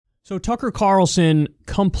So Tucker Carlson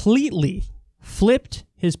completely flipped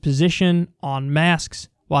his position on masks.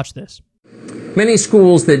 Watch this. Many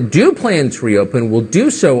schools that do plan to reopen will do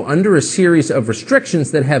so under a series of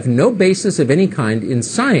restrictions that have no basis of any kind in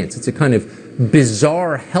science. It's a kind of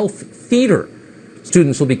bizarre health theater.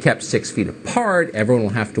 Students will be kept 6 feet apart. Everyone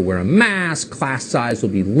will have to wear a mask. Class size will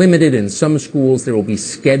be limited. In some schools, there will be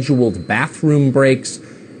scheduled bathroom breaks,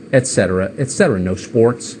 etc., etc. No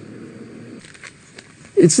sports.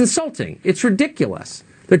 It's insulting. It's ridiculous.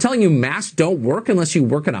 They're telling you masks don't work unless you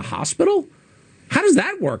work in a hospital? How does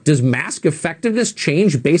that work? Does mask effectiveness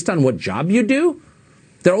change based on what job you do?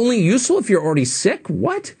 They're only useful if you're already sick?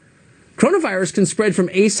 What? Coronavirus can spread from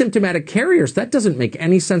asymptomatic carriers. That doesn't make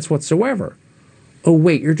any sense whatsoever. Oh,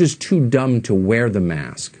 wait, you're just too dumb to wear the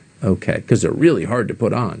mask. Okay, because they're really hard to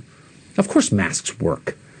put on. Of course masks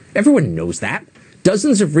work. Everyone knows that.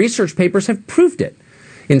 Dozens of research papers have proved it.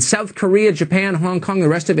 In South Korea, Japan, Hong Kong, the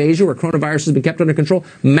rest of Asia, where coronavirus has been kept under control,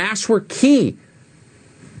 masks were key.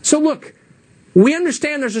 So look, we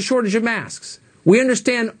understand there's a shortage of masks. We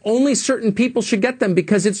understand only certain people should get them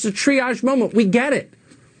because it's a triage moment. We get it.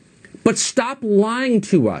 But stop lying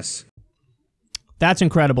to us. That's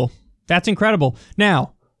incredible. That's incredible.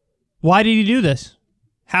 Now, why did he do this?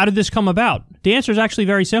 How did this come about? The answer is actually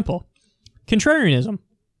very simple. Contrarianism.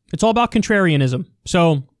 It's all about contrarianism.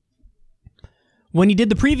 So, when he did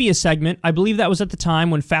the previous segment, I believe that was at the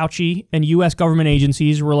time when Fauci and U.S. government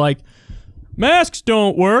agencies were like, masks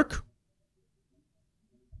don't work.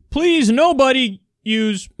 Please, nobody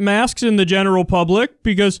use masks in the general public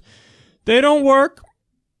because they don't work.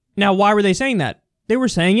 Now, why were they saying that? They were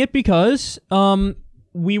saying it because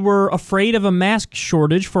we were afraid of a mask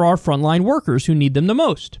shortage for our frontline workers who need them the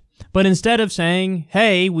most. But instead of saying,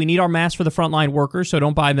 hey, we need our masks for the frontline workers, so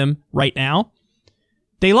don't buy them right now,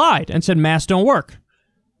 they lied and said masks don't work.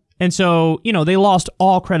 And so, you know, they lost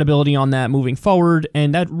all credibility on that moving forward,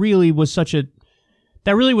 and that really was such an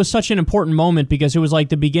important moment because it was like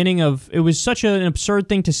the beginning of, it was such an absurd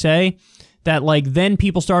thing to say that like then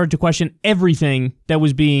people started to question everything that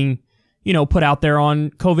was being, you know, put out there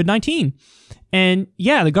on COVID-19. And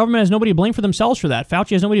yeah, the government has nobody to blame for themselves for that.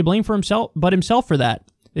 Fauci has nobody to blame for himself but himself for that.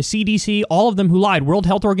 The CDC, all of them who lied, World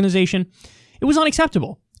Health Organization, it was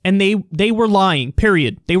unacceptable. And they were lying,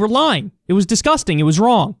 period. They were lying. It was disgusting. It was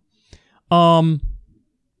wrong.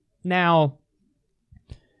 Now,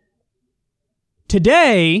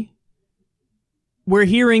 today, we're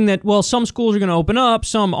hearing that, well, some schools are going to open up,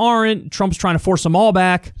 some aren't. Trump's trying to force them all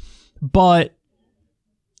back. But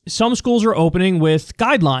some schools are opening with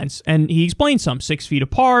guidelines. And he explained some. 6 feet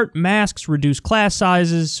apart, masks, reduced class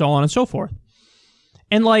sizes, so on and so forth.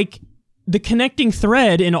 And, like, the connecting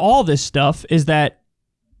thread in all this stuff is that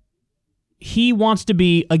he wants to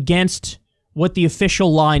be against what the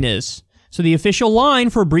official line is. So the official line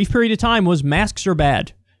for a brief period of time was masks are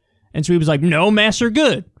bad. And so he was like, no, masks are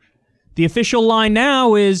good. The official line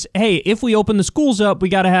now is, hey, if we open the schools up, we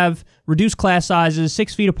got to have reduced class sizes,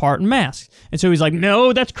 6 feet apart, and masks. And so he's like,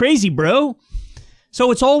 no, that's crazy, bro. So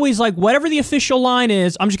it's always like, whatever the official line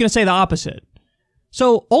is, I'm just going to say the opposite.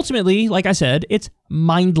 So ultimately, like I said, it's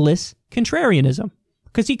mindless contrarianism.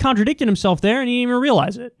 Because he contradicted himself there and he didn't even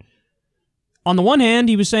realize it. On the one hand,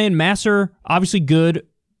 he was saying masks are obviously good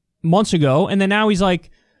months ago, and then now he's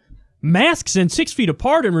like, masks and 6 feet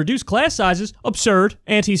apart and reduced class sizes, absurd,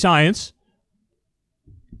 anti-science.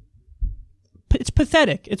 It's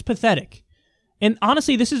pathetic. It's pathetic. And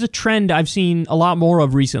honestly, this is a trend I've seen a lot more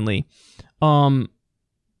of recently.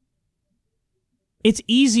 It's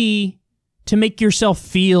easy to make yourself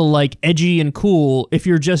feel like edgy and cool if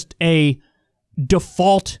you're just a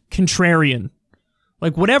default contrarian.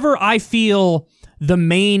 Like, whatever I feel the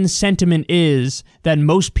main sentiment is that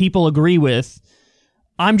most people agree with,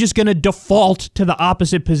 I'm just going to default to the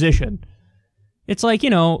opposite position. It's like, you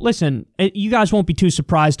know, listen, you guys won't be too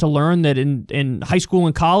surprised to learn that in high school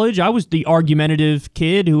and college, I was the argumentative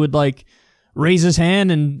kid who would, like, raise his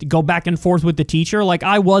hand and go back and forth with the teacher. Like,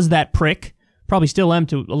 I was that prick. Probably still am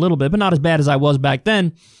to a little bit, but not as bad as I was back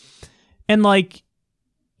then. And, like,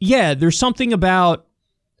 yeah, there's something about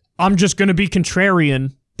I'm just going to be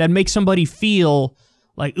contrarian that makes somebody feel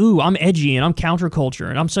like, ooh, I'm edgy and I'm counterculture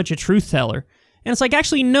and I'm such a truth teller. And it's like,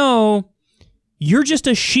 actually, no, you're just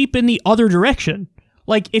a sheep in the other direction.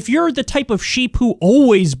 Like, if you're the type of sheep who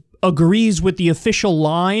always agrees with the official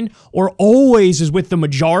line or always is with the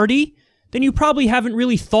majority, then you probably haven't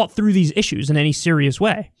really thought through these issues in any serious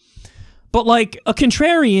way. But, like, a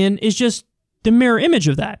contrarian is just the mirror image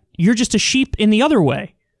of that. You're just a sheep in the other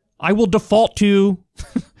way. I will default to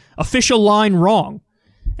official line wrong.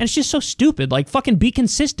 And it's just so stupid. Like, fucking be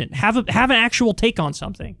consistent. Have an actual take on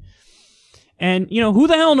something. And, who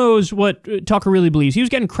the hell knows what Tucker really believes? He was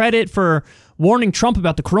getting credit for warning Trump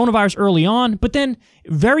about the coronavirus early on, but then,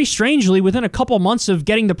 very strangely, within a couple months of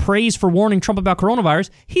getting the praise for warning Trump about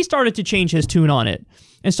coronavirus, he started to change his tune on it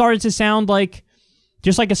and started to sound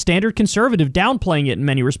just like a standard conservative, downplaying it in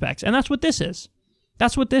many respects. And that's what this is.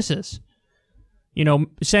 That's what this is.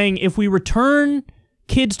 Saying if we return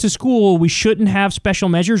kids to school, we shouldn't have special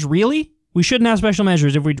measures. Really? We shouldn't have special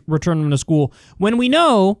measures if we return them to school, when we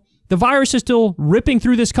know the virus is still ripping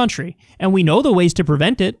through this country, and we know the ways to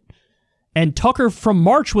prevent it. And Tucker from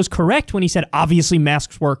March was correct when he said, obviously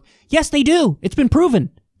masks work. Yes, they do. It's been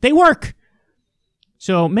proven. They work.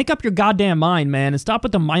 So make up your goddamn mind, man, and stop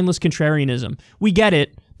with the mindless contrarianism. We get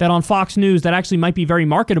it that on Fox News that actually might be very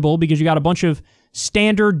marketable because you got a bunch of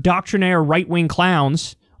standard doctrinaire right-wing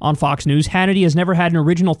clowns on Fox News. Hannity has never had an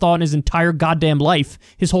original thought in his entire goddamn life.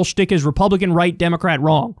 His whole shtick is Republican right, Democrat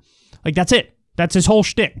wrong. That's it. That's his whole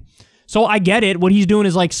shtick. So I get it. What he's doing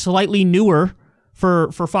is slightly newer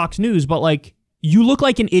for Fox News, but you look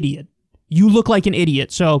like an idiot. You look like an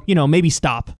idiot. So, maybe stop.